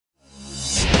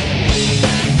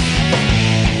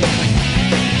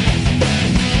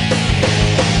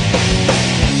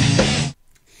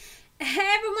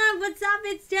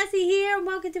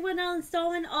welcome to another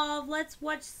installment of Let's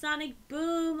Watch Sonic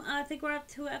Boom. I think we're up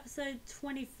to episode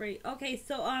 23. Okay,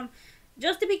 so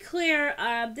just to be clear,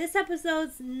 this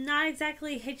episode's not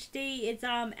exactly HD. It's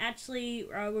actually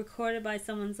recorded by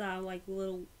someone's like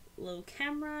little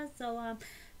camera. So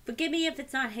forgive me if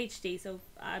it's not HD. So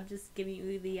I'm just giving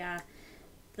you the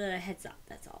heads up.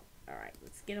 That's all. All right,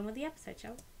 let's get on with the episode,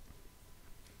 shall we?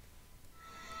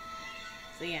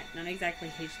 So yeah, not exactly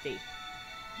HD.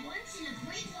 Once in a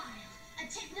great while, a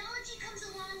technology comes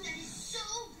along that is so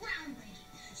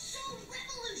groundbreaking, so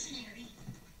revolutionary.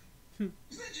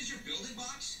 Is that just your building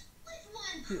box? With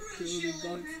one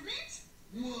crucial improvement.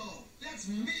 Whoa, that's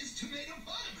Ms.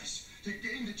 Tomatopotamus, the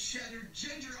game that shattered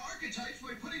gender archetypes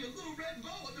by putting a little red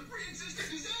bow on the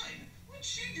pre-existing design. What's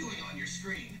she doing on your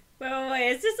screen? Wait,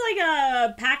 is this like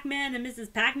a Pac-Man and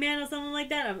Mrs. Pac-Man or something like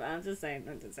that? I'm just saying,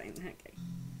 okay.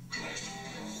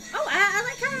 Oh, I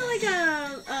like kind of like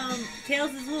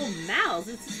Tails' little mouse.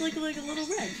 It's just like a little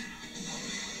red.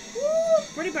 Woo,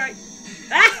 pretty bright.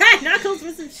 Knuckles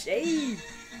with some shade.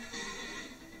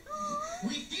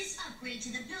 With this upgrade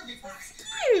to the building box, Cute.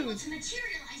 I'm able to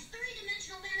materialize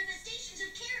three-dimensional manifestations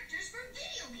of characters from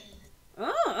video games.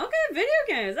 Oh, okay, video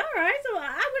games. All right, so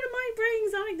I wouldn't mind bringing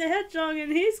Sonic the Hedgehog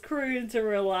and his crew into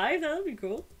real life. That would be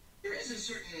cool. There is a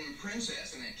certain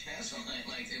princess in that castle I'd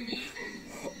like to meet.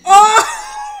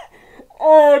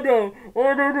 Oh no!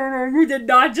 You did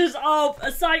not just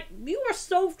Sonic. You were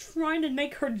so trying to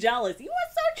make her jealous. You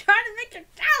were so trying to make her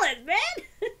jealous, man.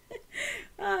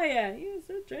 Oh yeah, you were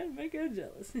so trying to make her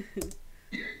jealous.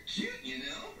 You're cute, you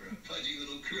know, for a pudgy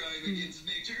little crime against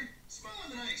nature. Smaller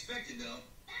than I expected, though.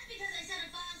 That's because I set a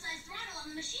file-size throttle on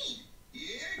the machine.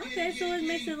 Yeah. Okay, so it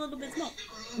makes it a little bit small.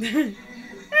 Hey,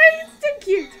 it's still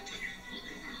cute.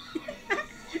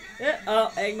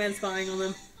 Oh, Eggman's spying on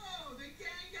them. Oh, the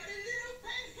gang got a little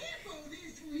pet hippo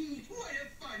this week. What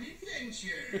a fun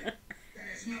adventure. That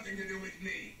has nothing to do with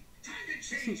me. Time to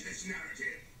change this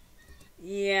narrative.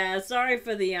 Yeah, sorry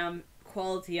for the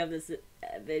quality of this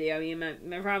video. You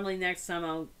probably next time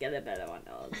I'll get a better one.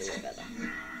 I'll do it better.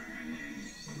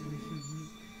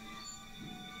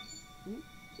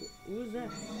 Who is that?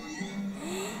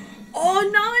 Oh,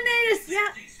 Nominatus!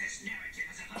 Yeah!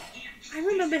 I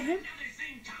remember him.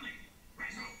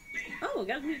 Oh,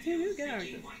 got me two new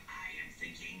characters.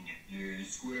 Yeah,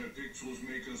 square pixels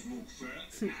make us look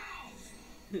fat.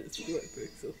 Square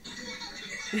pixel.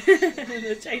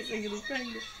 They're chasing his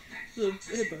finger. The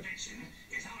hippo.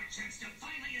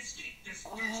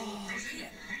 Oh, yeah.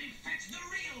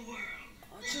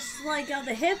 Oh, just like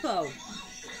the hippo.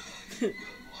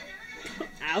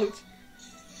 Ouch.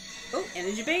 Oh,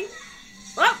 energy beam.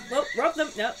 Oh, rope them.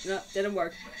 No, didn't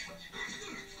work.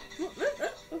 Oh,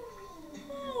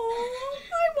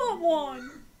 I want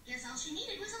one. Guess all she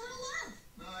needed was a little love.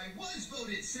 I was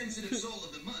voted Sensitive Soul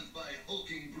of the Month by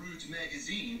Hulking Brute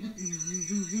magazine.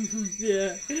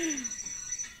 Yeah.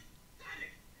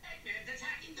 Eggman's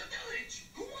attacking the village.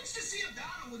 Who wants to see a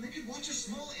battle when they could watch a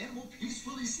small animal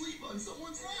peacefully sleep on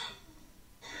someone's lap?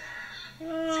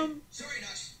 Sorry,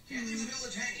 Nux. Can't leave the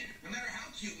village hanging, no matter how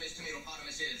cute Miss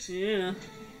Tomatopotamus is. Yeah.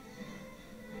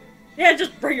 Yeah,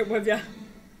 just bring it with ya.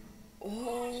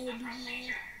 Oh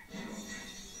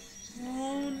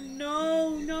no.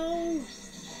 Oh no.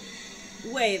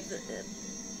 Wait.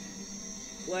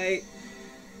 Wait.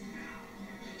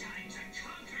 Time to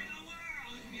conquer the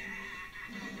world.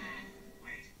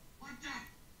 Wait, what the?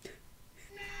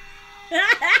 No!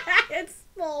 It's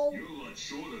small. You're a lot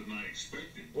shorter than I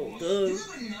expected, Oh, boss. duh. You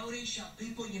ever notice how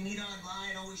people you meet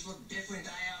online always look different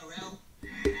IRL?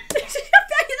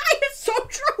 That is so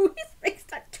true. He speaks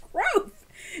the truth.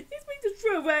 He speaks the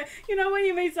truth. But you know, when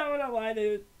you meet someone online,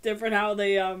 they're different. How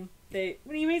they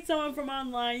when you meet someone from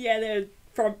online, yeah,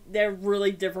 they're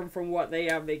really different from what they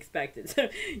expected. So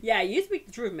yeah, you speak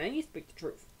the truth, man. You speak the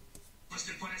truth. Must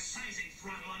have put a sizing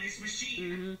throttle on his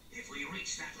machine. If we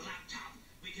reach that laptop,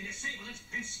 we can disable it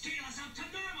and scale us up to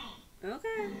normal.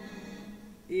 Okay.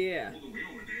 Yeah. All the way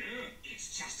over there?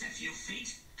 It's just a few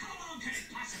feet. How long can it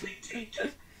possibly take?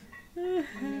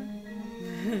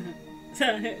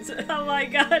 Oh my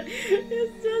god,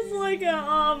 it's just like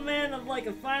of like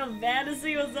a Final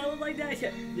Fantasy or something like that.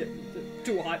 Yeah,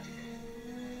 too hot.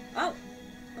 Oh,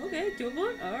 okay,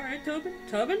 Tubin. Alright,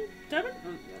 Tubin.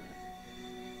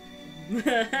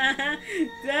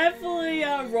 Definitely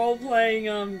a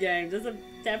role-playing game. This is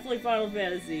definitely Final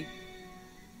Fantasy.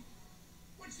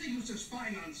 What's the use of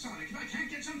spying on Sonic if I can't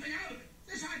get something out of it?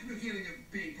 Aside from the feeling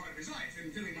of being part of his life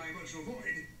and filling my emotional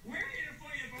void. We're here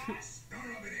for you, boss. Don't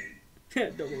rub it in.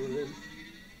 Don't worry.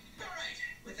 Alright,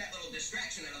 with that little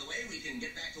distraction out of the way, we can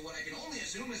get back to what I can only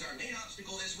assume is our main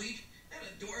obstacle this week, and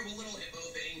adorable little hippo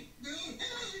thing.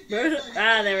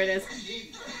 Ah, there it is.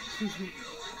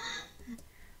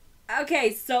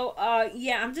 Okay, so,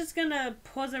 yeah, I'm just gonna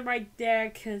pause it right there,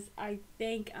 because I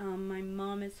think, my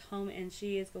mom is home, and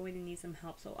she is going to need some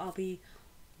help, so I'll be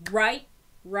right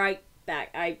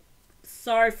back.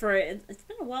 Sorry for it. It's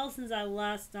been a while since I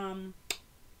last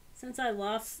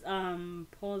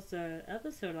paused the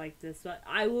episode like this, but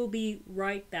I will be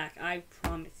right back. I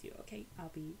promise you, okay?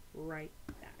 I'll be right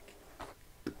back.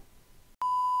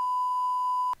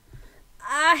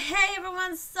 Hey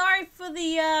everyone, sorry for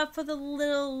the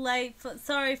little late,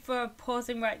 sorry for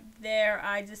pausing right there.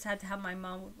 I just had to have my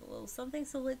mom with a little something,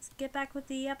 so let's get back with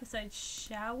the episode,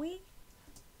 shall we?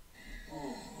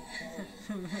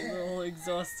 A little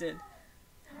exhausted.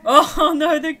 Oh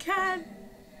no, the cat!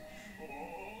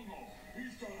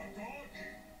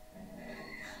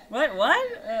 What?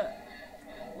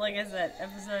 Like I said,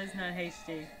 episode is not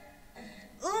HD.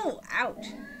 Ooh,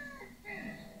 ouch!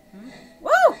 Woo!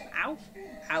 Ow!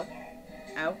 Ow!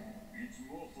 Ow! It's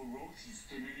more ferocious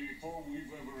than any foe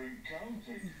we've ever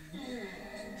encountered.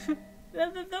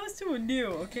 Those two are new,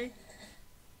 okay?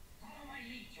 Follow my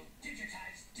lead, you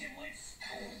digitized dimwits.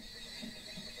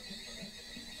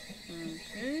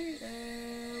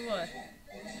 Okay, what?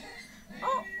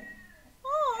 Oh!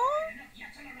 Oh!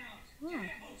 Yapping around. Hmm. Give me a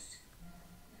boost.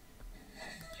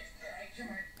 Alright, come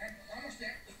on. I'm almost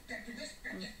there. Back to this.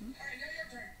 Alright, now your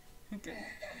turn. Okay.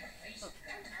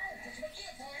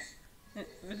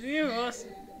 What's the gear, boss?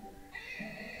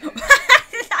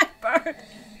 I burned!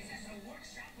 Is this a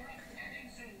workshop or a petting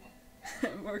zoo?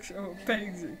 Workshop or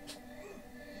petting zoo.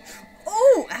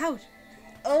 Oh! Ouch!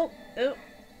 Oh! Oh!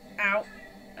 Ow!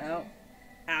 Ow!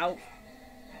 Ow!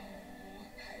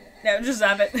 No, just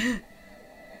have it. Now you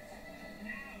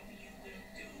will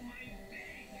do my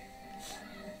bidding.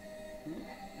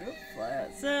 Oop, fly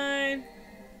outside.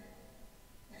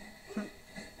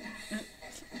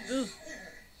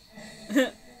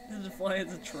 Just fly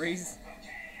into trees.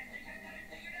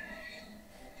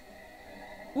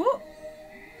 Whoop!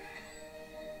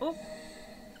 Oh!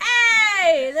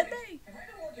 Hey! The thing! Have I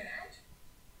been working out?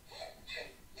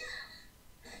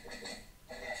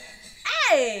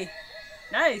 Hey!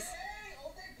 Nice! Hey,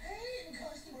 oh, they paid and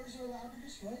customers are allowed to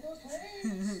destroy those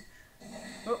planes.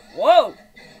 Oh, whoa!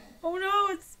 Oh no,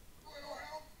 it's...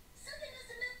 Something must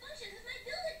have malfunctioned with my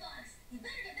build-it box. You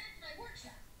better get back to my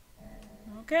workshop.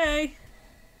 Okay.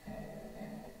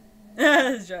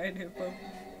 This giant hippo.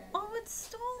 Oh, it's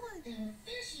stolen! Something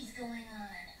fishy's going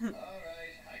on.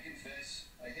 Alright, I confess.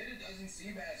 I hid a dozen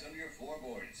sea bass under your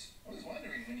floorboards. I was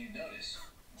wondering when you'd notice.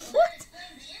 That What?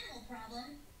 explains the animal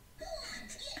problem. Go on,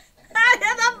 get. I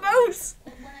had a moose!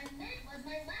 But what I meant was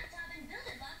my laptop and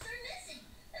build-it box are missing.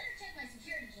 Better check my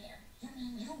security cam. You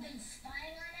mean you've been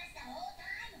spying on us the whole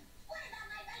time? What about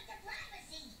my right to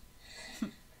privacy?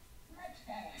 Much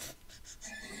better.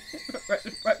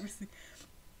 right, see.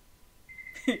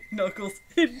 Knuckles.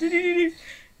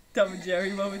 Tom and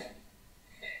Jerry moment.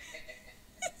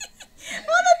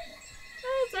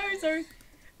 Oh, sorry.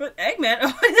 But Eggman,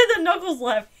 oh, I did the Knuckles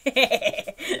laugh.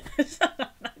 Shut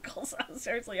up, Knuckles.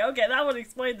 Seriously, okay, that would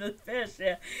explain the fish.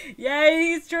 Yeah,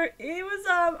 he's true. He was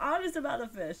honest about the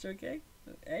fish. Okay,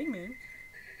 Eggman.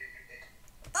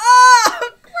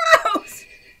 Oh, gross!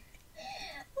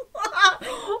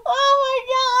 Oh my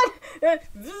god!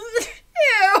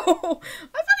 Ew!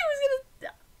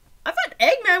 I thought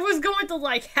Eggman was going to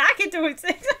like hack into it.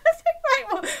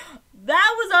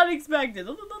 That was unexpected.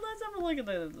 Let's have a look at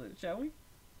that, shall we?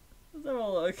 Let's have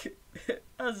a look.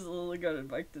 I was just a little gonna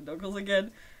back to Knuckles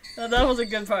again. That was a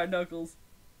good part, Knuckles.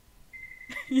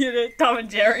 You know, Tom and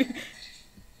Jerry.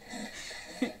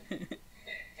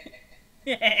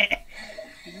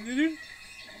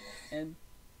 And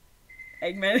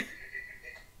Eggman.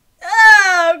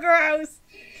 Oh, gross!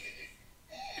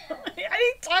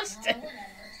 I touched it.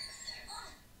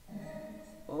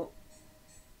 Oh.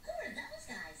 Who are those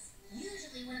guys?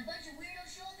 Usually when a bunch of weirdos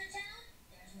show up in town,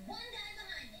 there's one guy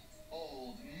behind it.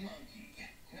 Old monkey.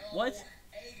 No, What?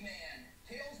 Eggman.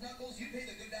 Tails, Knuckles, you pay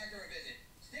the good doctor a visit.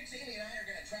 Sticks, Amy, and I are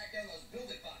gonna track down those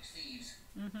build-it-box thieves.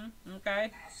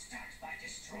 Okay. I'll start by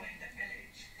destroying the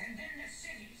village, and then the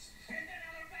cities, and then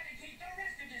I'll eradicate the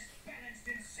rest of this balanced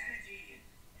insanity.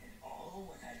 And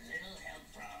all with a little help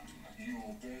from...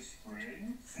 Your best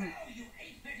friend? Oh, you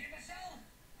 8-bit imbecile!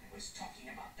 I was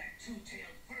talking about that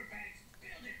two-tailed fur-bag's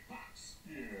build-it-box.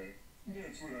 Yeah,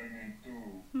 that's what I meant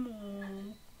too.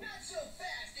 Not so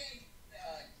fast, Egg.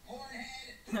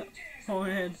 Hornhead. Who dares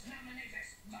Hornhead. oppose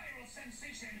Nominatus, viral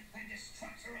sensation and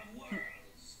destructor of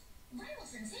worlds? Viral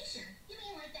sensation? You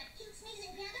mean like that cute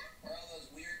sneezing panda? Or all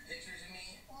those weird pictures of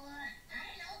me? Or, I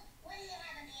don't know, what do you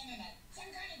have on the internet?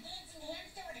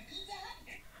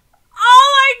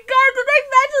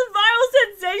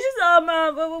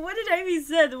 what did Amy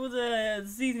say? There was a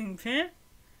sneezing pan?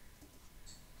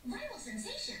 Viral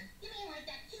sensation? You mean like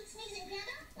that cute sneezing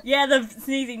panda? Yeah, the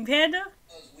sneezing panda?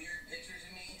 Those weird pictures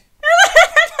of me. The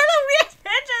weird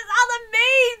pictures, all the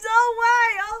memes, oh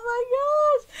my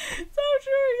gosh. So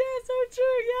true, yeah, so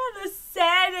true, yeah. The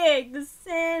Sanic.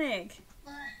 I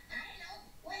don't know.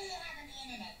 What do you have on the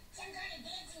internet? Some kind of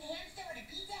dancing hamster with a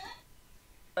pizza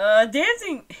head?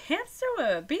 Dancing hamster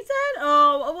with a pizza head?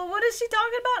 Oh, what is she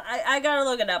talking about? I gotta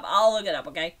look it up. I'll look it up,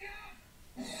 okay?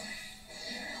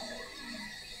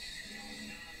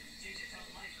 Digital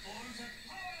life forms are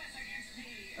powerless against me.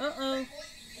 Uh-oh.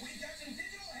 We got some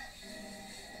digital help.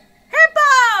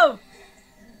 Hippo!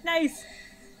 Nice.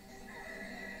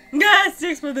 Yeah,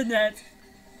 6 for the net.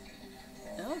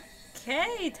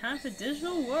 Okay, time for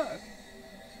digital work.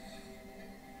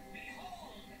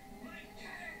 Behold, my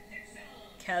caterpillar.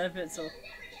 Caterpillar. You'll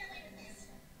never get away with this.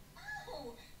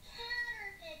 Oh,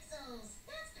 caterpixels.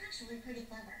 That's actually pretty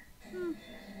clever.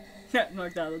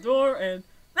 Knocked out the door and...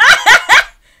 What? I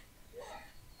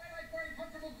like wearing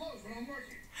comfortable clothes when I'm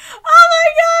working. Oh my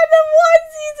god, the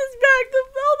onesies is back! The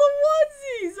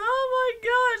onesies! Oh my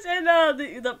gosh! And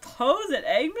the pose that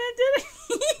Eggman did?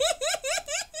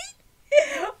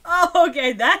 Oh,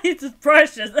 okay, that is just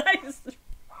precious. That is...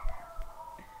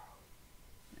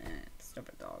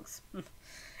 Stupid dogs.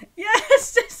 Yeah,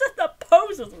 it's just that the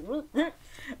poses.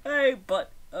 Hey,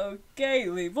 but okay,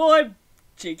 Leroy,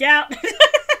 check out.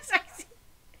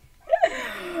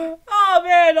 Oh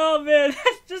man,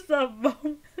 that's just a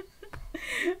moment.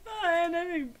 And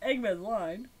then Eggman's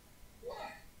line. What?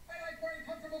 I like wearing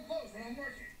comfortable clothes when I'm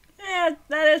working. Yeah,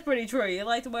 that is pretty true. You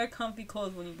like to wear comfy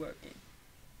clothes when you're working.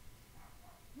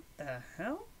 What the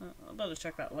hell? I'll better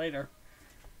check that later.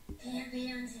 Can't be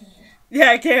unseen.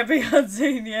 Yeah, it can't be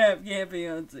unseen. Yeah, it can't be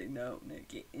unseen. No,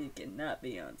 it cannot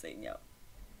be unseen. Yo.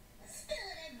 Spill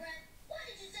it, Egg Brett. Why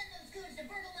did you send those goons to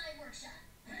burgle my workshop?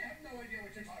 I have no idea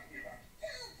what you're talking about.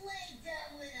 Don't play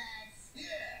dumb with us.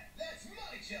 Yeah, that's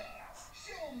my job.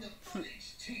 Show 'em the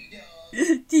footage,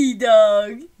 T-Dog.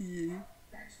 T-Dog. Yeah.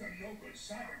 That's the no-good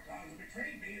cyber clown who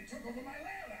betrayed me and took over my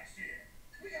lair last year.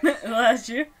 We got Last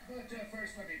year. But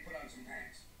first, let me put on some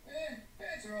pants.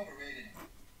 Pants are overrated.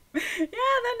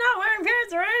 Yeah, they're not wearing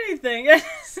pants or anything.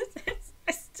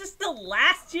 It's just the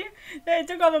last year. They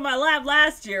took over my lab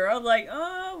last year. I was like,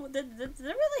 oh, did that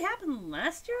really happen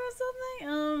last year or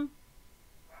something?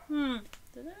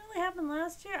 Did that really happen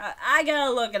last year? I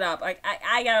gotta look it up.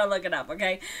 I gotta look it up,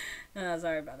 okay?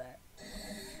 Sorry about that.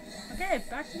 Okay,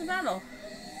 back to the battle.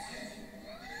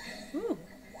 Ooh.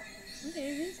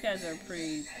 Okay, these guys are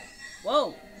pretty...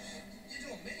 Whoa.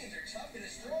 Digital minions are tough to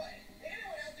destroy.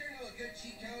 Anyone out there know a good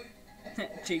cheat code?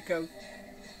 Cheat code.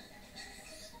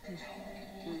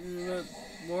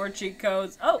 More cheat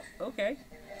codes. Oh, okay.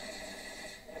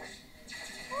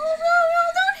 Oh, no,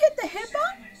 don't hit the hippo.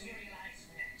 Materialize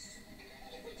next.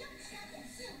 If we don't stop him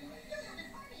soon, he'll have an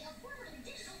army of formerly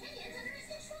digital minions under his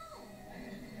control.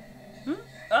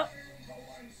 Oh. the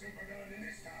one supervillain in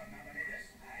this town, Nominatus.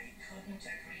 I couldn't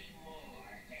agree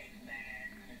more, Eggman.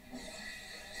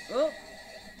 Oh.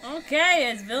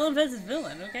 Okay, it's villain versus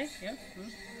villain. Okay, yeah.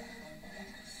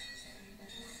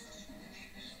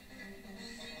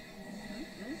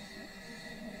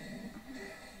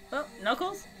 Oh,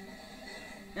 Knuckles?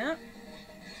 Yeah.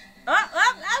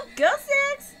 Oh, go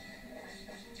Six!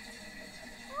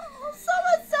 Oh,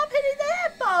 someone stop hitting the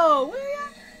hippo! Where you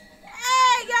at?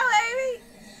 Hey, go, baby!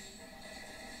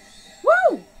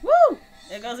 Woo! Woo!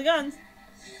 There goes the guns.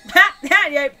 Ha! Ha!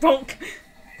 Yeah, bonk! As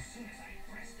soon as I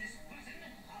press this button,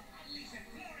 I'll unleash a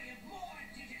flurry of more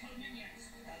digital minions,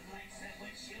 the likes of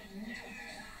which you'll never...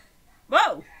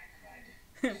 Whoa!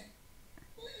 Little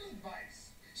advice.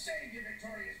 Save your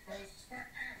victorious boasts for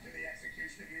after the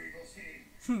execution of your evil scheme.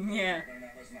 Yeah. Learn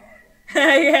that lesson the hard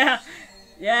way. Yeah.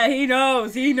 Yeah, he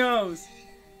knows. He knows.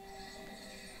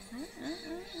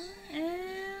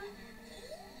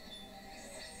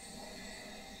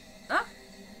 Oh,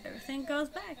 everything goes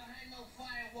back. Behind no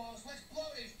firewalls, let's blow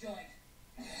this joint.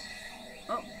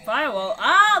 Oh, firewall.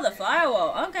 Ah, the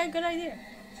firewall. Okay, good idea.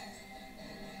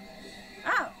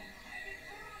 Oh.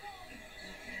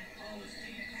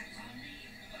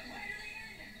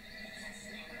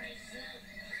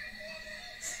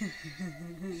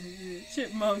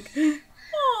 Chipmunk.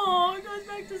 Oh, it goes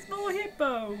back to small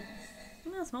hippo.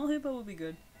 No, small hippo will be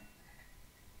good.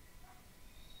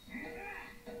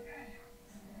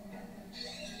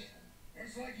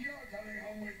 Looks like you're coming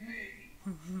home with me.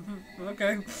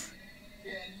 Okay. And you're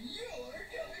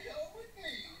coming home with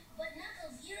me. But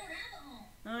Knuckles, you don't have a home.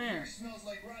 Oh, yeah. Yours smells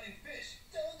like rotting fish.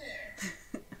 Go there.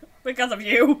 Because of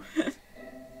you.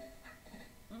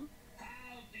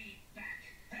 I'll be back.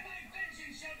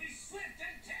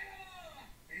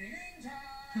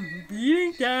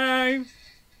 Eating time.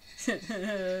 The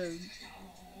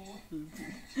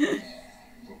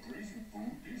prison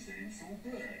food, this ain't so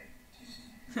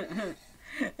bad.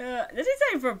 Did he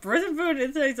say for prison food?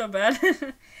 It ain't so bad.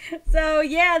 So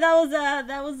yeah,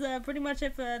 that was pretty much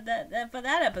it for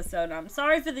that episode. I'm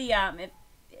sorry for the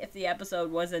if the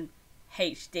episode wasn't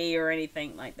HD or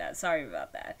anything like that. Sorry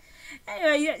about that.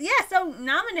 Anyway, yeah. So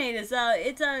Nominatus,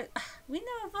 we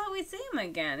never thought we'd see him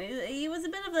again. He was a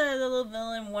bit of the little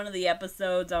villain in one of the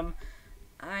episodes.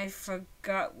 I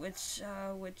forgot which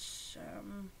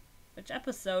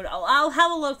episode. I'll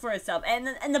have a look for itself. And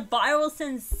the viral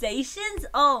sensations.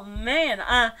 Oh man,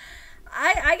 I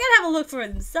gotta have a look for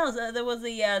it themselves. There was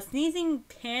the sneezing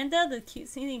panda, the cute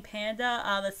sneezing panda,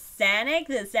 the Sonic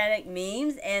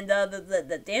memes, and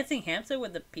the dancing hamster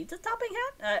with the pizza topping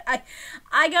hat.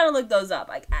 I gotta look those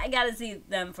up. I gotta see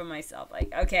them for myself.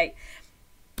 Okay.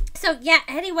 So yeah,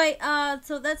 anyway,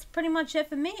 so that's pretty much it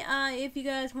for me. If you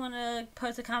guys want to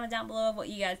post a comment down below of what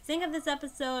you guys think of this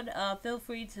episode, feel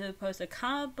free to post a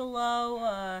comment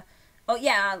below. Oh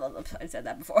yeah, I said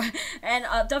that before. And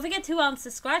don't forget to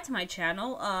subscribe to my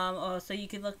channel. So you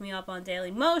can look me up on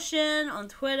Daily Motion, on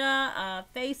Twitter,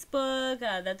 Facebook.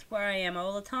 That's where I am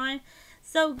all the time.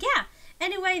 So yeah.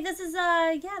 Anyway, this is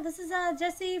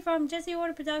Jesse from Jesse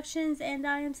Order Productions, and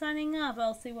I am signing off.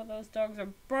 I'll see what those dogs are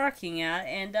barking at,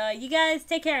 and you guys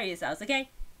take care of yourselves,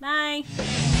 okay? Bye.